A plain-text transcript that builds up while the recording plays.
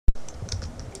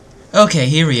Okay,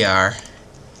 here we are.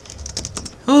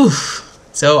 Oof.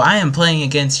 So I am playing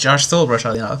against Josh Soulbrush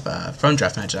from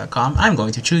draftmatch.com. I'm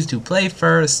going to choose to play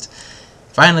first.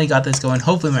 Finally got this going.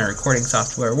 Hopefully my recording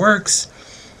software works.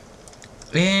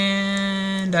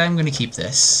 And I'm going to keep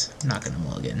this. I'm not going to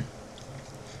mulligan.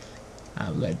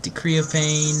 We've got Decree of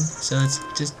Pain. So let's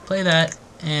just play that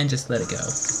and just let it go.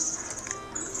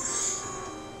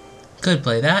 Could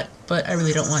play that, but I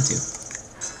really don't want to.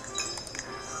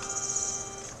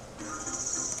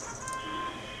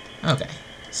 Okay,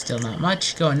 still not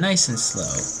much, going nice and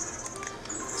slow.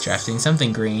 Drafting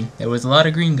something green. There was a lot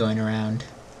of green going around.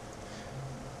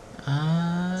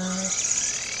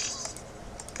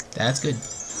 That's good.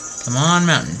 Come on,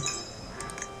 mountain.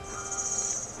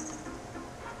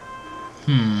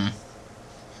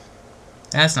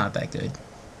 That's not that good.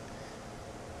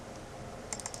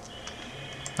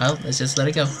 Well, let's just let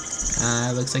it go.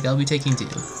 Looks like I'll be taking 2.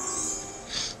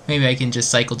 Maybe I can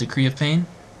just cycle Decree of Pain.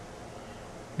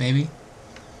 Maybe.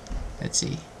 Let's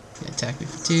see. Attack me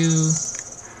for 2.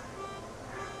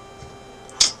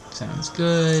 Sounds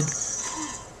good.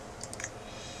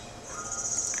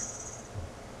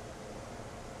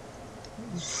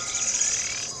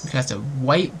 We cast a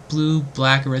white, blue,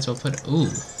 black, or red spell. Put.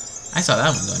 Ooh, I saw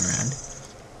that one going around.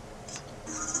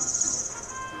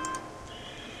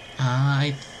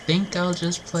 I think I'll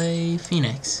just play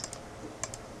Phoenix.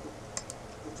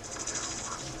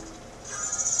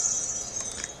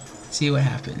 See what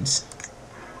happens.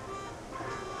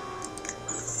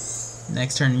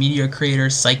 Next turn, Meteor Creator,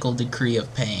 Cycle Decree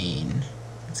of Pain.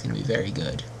 It's gonna be very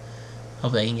good.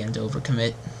 Hopefully I can get him to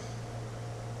overcommit.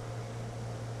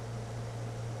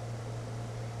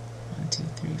 1, 2,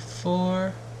 3,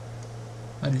 4.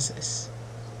 What is this?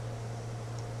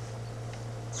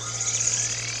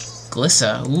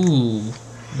 Glissa. Ooh.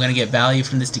 I'm gonna get value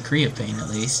from this Decree of Pain at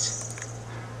least.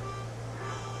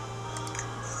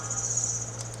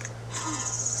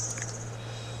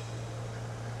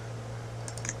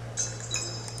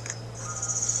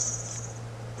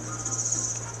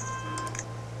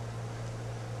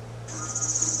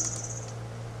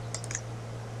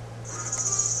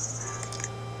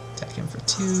 Attack him for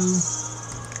 2.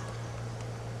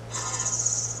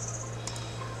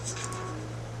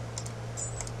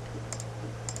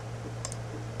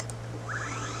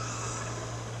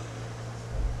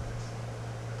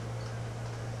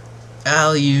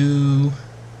 Value.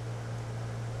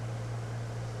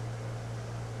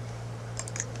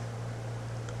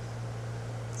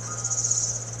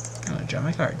 I'm gonna draw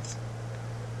my card.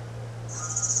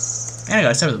 And I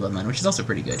got a Sever the Bloodline, which is also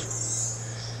pretty good.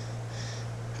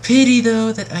 Pity,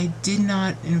 though, that I did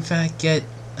not, in fact, get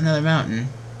another mountain.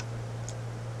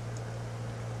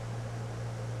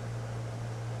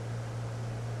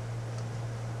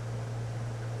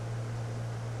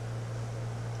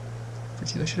 For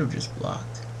 2, I should have just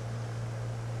blocked.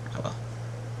 Oh well.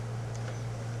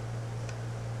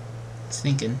 It's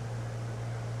thinking.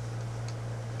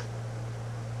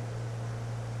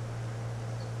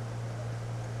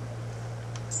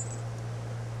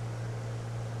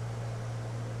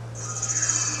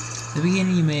 At the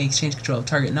beginning, you may exchange control of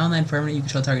target non-land permanent. You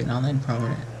control target non-land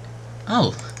permanent.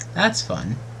 Oh, that's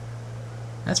fun.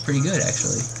 That's pretty good,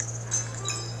 actually.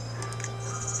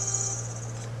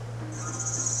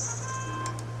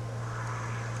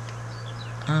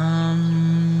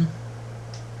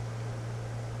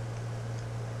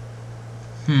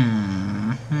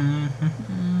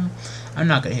 I'm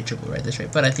not gonna hit triple red this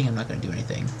rate, but I think I'm not gonna do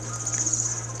anything.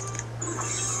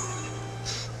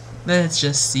 Let's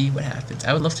just see what happens.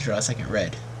 I would love to draw a second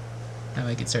red. Now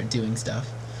I can start doing stuff.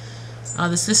 Oh,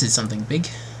 this is something big.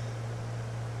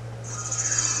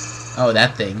 Oh,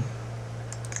 that thing.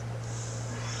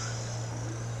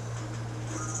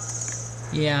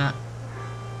 Yeah.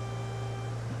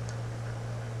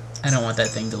 I don't want that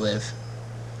thing to live.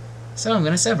 So I'm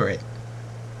gonna sever it.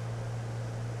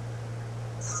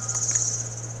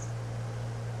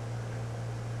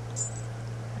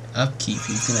 Upkeep,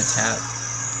 he's gonna tap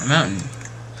a mountain.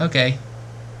 Okay.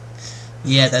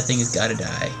 Yeah, that thing has gotta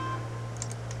die.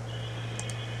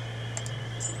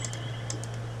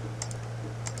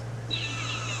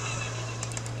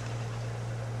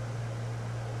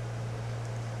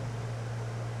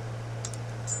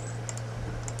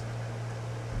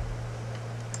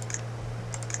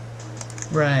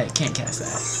 Right, can't cast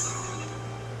that.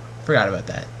 Forgot about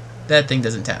that. That thing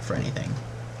doesn't tap for anything.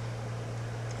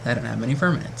 I don't have many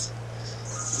permanents.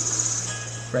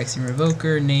 Phyrexian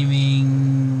Revoker,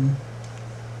 naming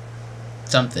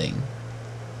something.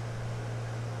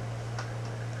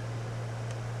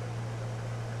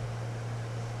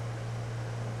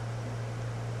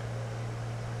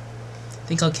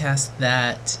 think I'll cast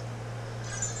that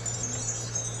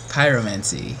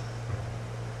Pyromancy.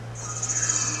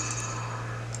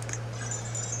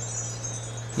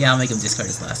 Yeah, I'll make him discard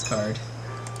his last card.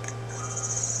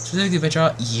 Specifically if I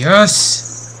draw. Yes!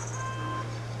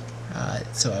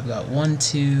 So I've got 1,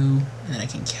 2, and then I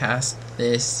can cast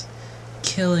this,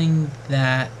 killing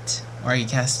that, or I can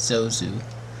cast Zozu.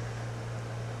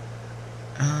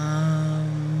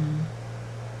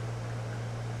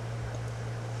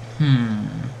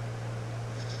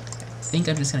 I think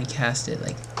I'm just gonna cast it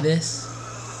like this.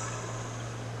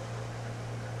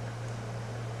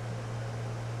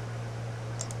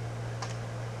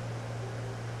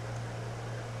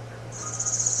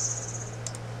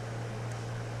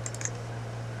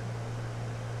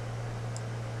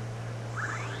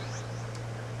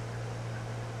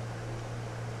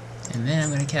 And then I'm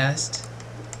going to cast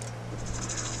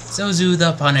Zozu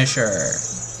the Punisher.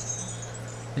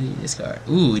 What did he discard?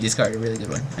 Ooh, he discarded a really good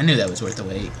one. I knew that was worth the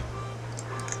wait.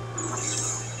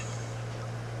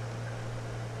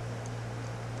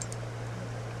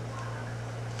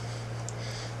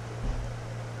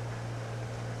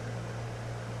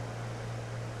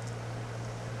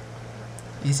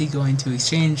 Is he going to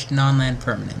exchange non-land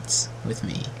permanents with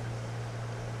me?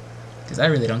 Because I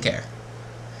really don't care.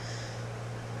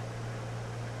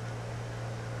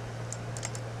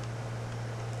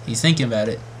 He's thinking about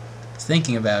it. He's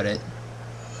thinking about it.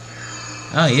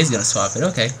 Oh, he is going to swap it.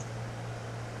 Okay.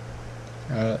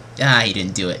 He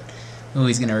didn't do it. Oh,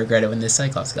 he's going to regret it when this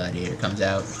Cyclops Gladiator comes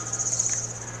out.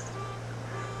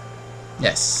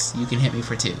 Yes, you can hit me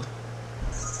for 2.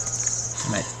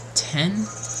 I'm at 10.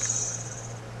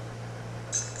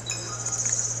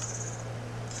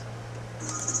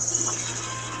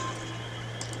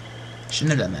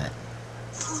 Shouldn't have done that.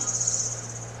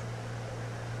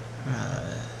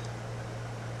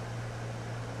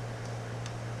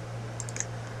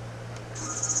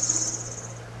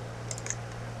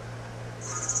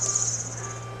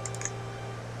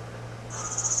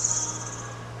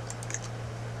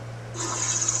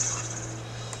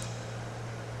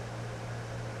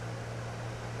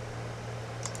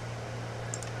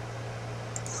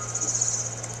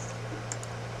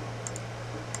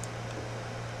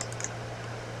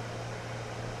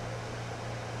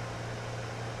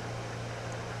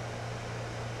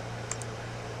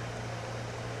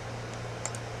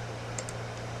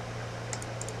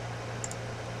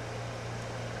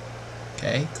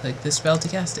 Okay, click this spell to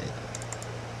cast it.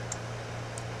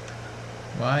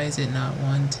 Why is it not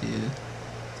 1, 2,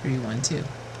 3, 1, 2?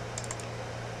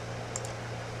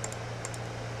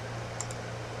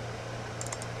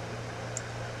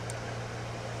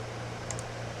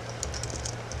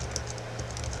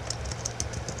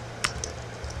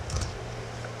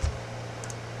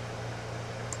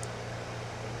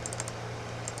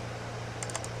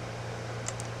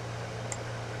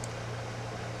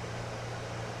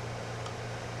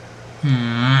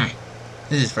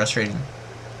 This is frustrating.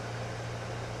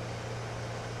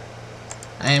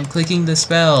 I am clicking the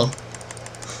spell.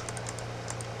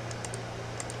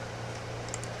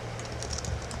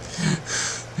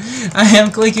 I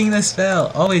am clicking the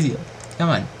spell. Always you. Come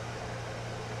on.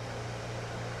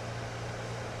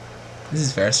 This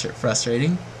is very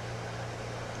frustrating.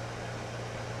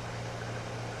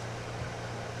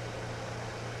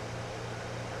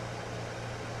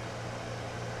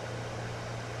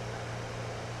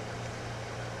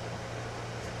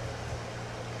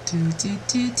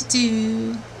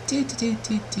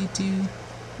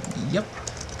 Yep.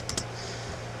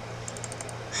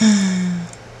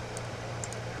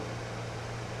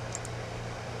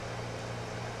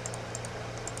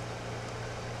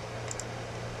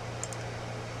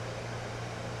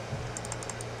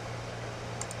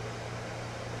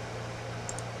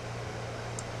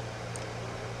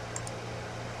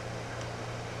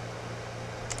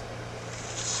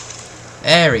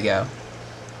 There we go.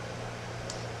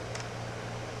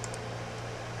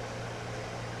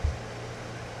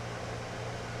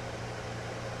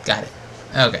 Got it.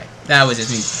 Okay. That was just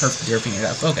me derping it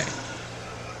up. Okay.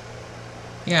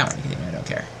 Yeah, I want to continue. I don't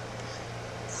care.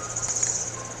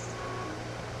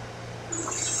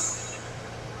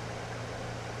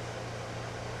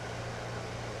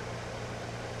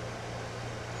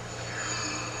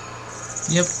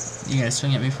 Yep. You're going to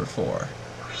swing at me for 4.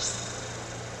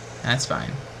 That's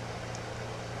fine.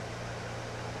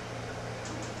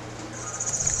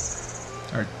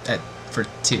 Or for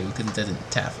 2, because it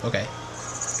doesn't tap. Okay.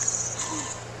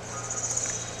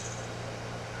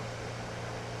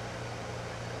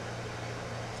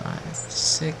 5,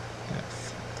 6,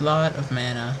 a lot of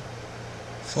mana.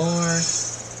 4,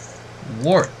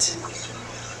 Wart.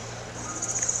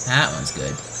 That one's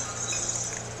good.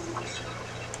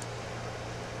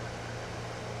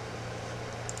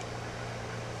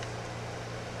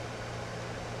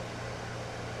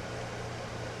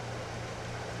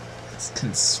 Let's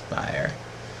conspire.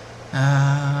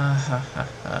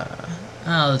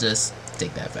 I'll just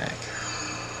take that back.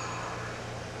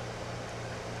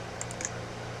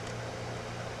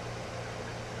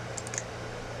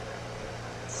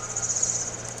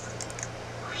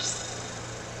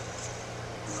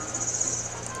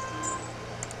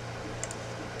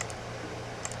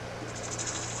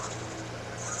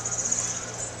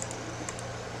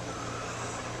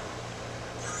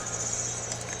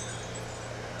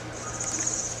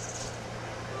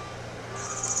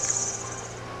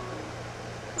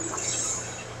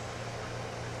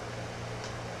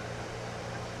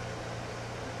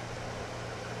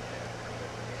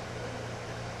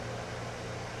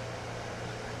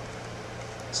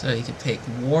 So you could pick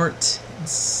Wart.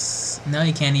 No,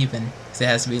 you can't even, because it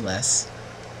has to be less.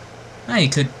 Oh, you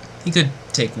could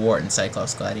take Wart and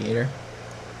Cyclops Gladiator.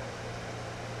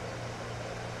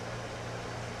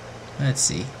 Let's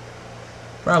see.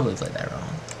 Probably played that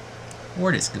wrong.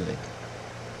 Wart is good.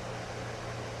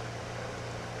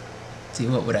 Let's see,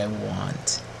 what would I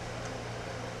want?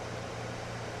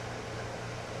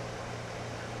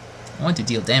 I want to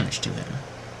deal damage to him.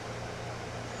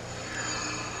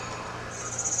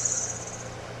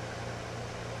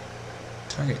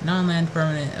 Target non-land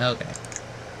permanent. Okay.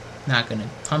 Not gonna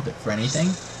pump it for anything.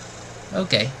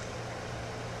 Okay.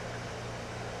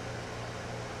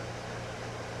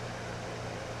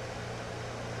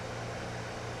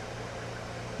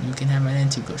 You can have my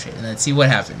N2 crochet, and let's see what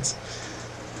happens.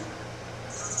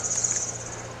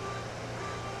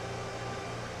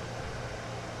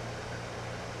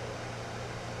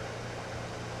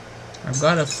 I've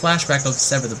got a flashback of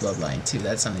Sever the Bloodline too.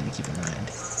 That's something to keep in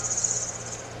mind.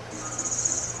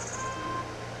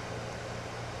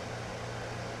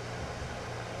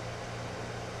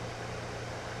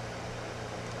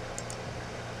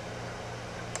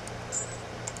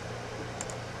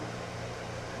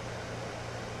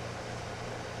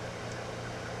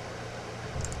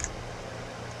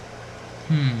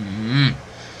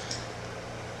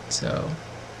 So,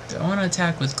 do I want to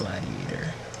attack with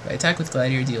Gladiator? If I attack with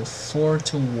Gladiator, deal 4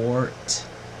 to Wart.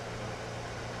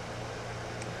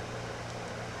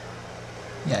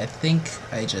 Yeah, I think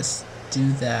I just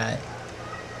do that.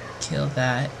 Kill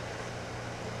that.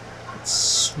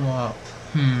 Swap.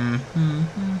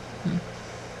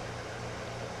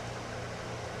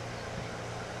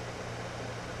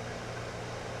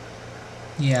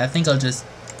 Yeah, I think I'll just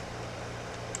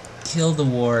kill the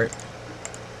Wart.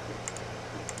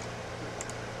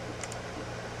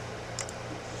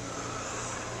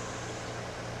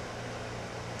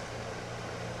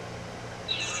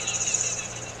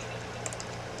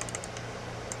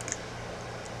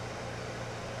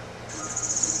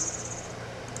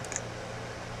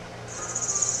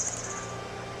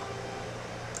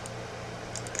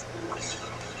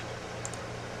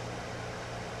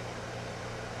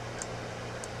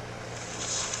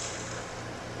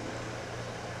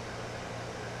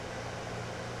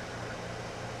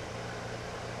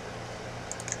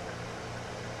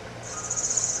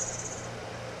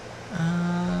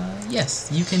 Yes,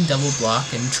 you can double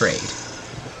block and trade.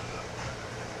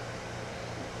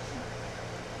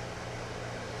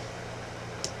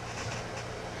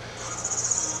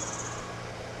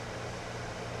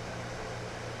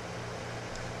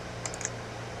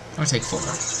 Or take 4.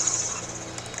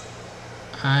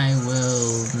 I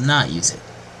will not use it.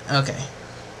 Okay.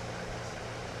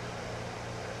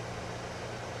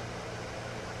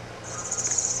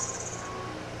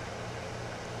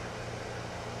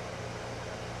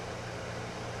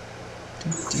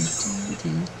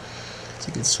 So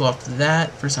you could swap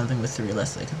that for something with 3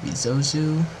 less. That could be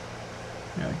Zozu.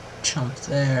 You know, chump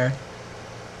there.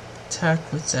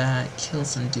 Attack with that. Kill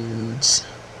some dudes.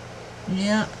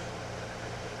 Yeah.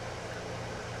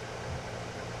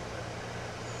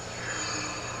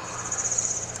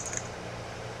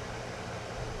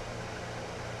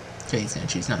 Okay, he's gonna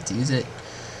choose not to use it.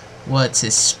 What's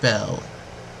his spell?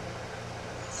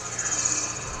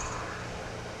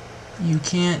 You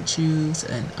can't choose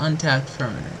an untapped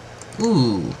permanent.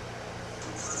 Ooh.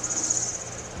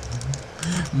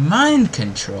 Mind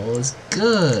control is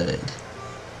good.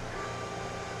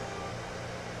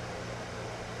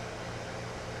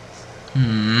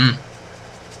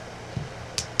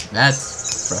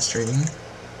 That's frustrating.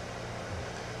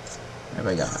 What have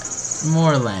I got?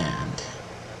 More land.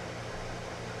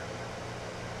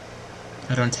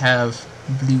 I don't have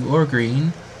blue or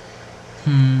green.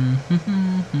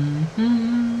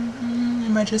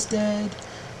 Am I just dead?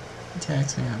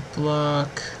 Attacks me on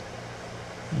block.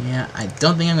 Yeah, I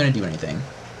don't think I'm gonna do anything.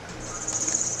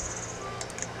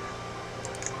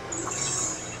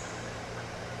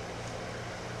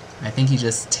 I think he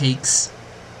just takes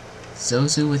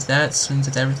Zozu with that, swings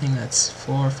with everything. That's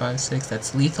 4, 5, 6.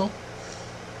 That's lethal.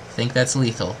 I think that's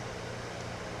lethal.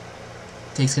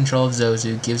 Takes control of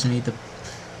Zozu, gives me the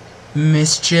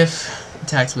mischief.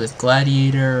 Attacks with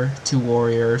Gladiator, 2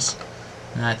 warriors.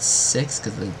 And that's 6,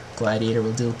 because the Gladiator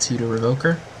will deal 2 to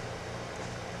Revoker.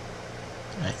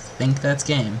 I think that's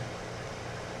game.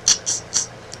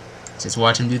 Just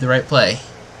watch him do the right play.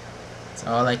 That's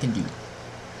all I can do.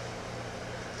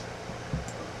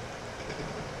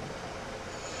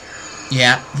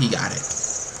 Yeah, he got it.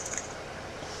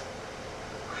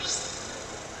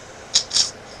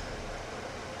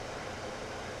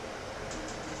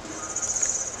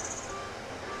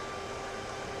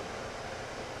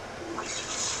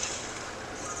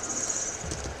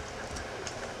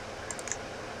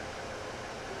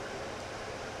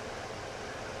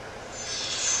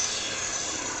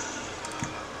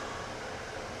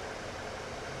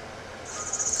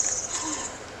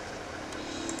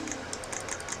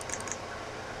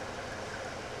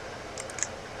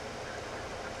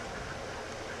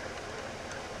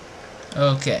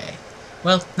 Okay.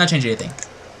 Well, not changing anything.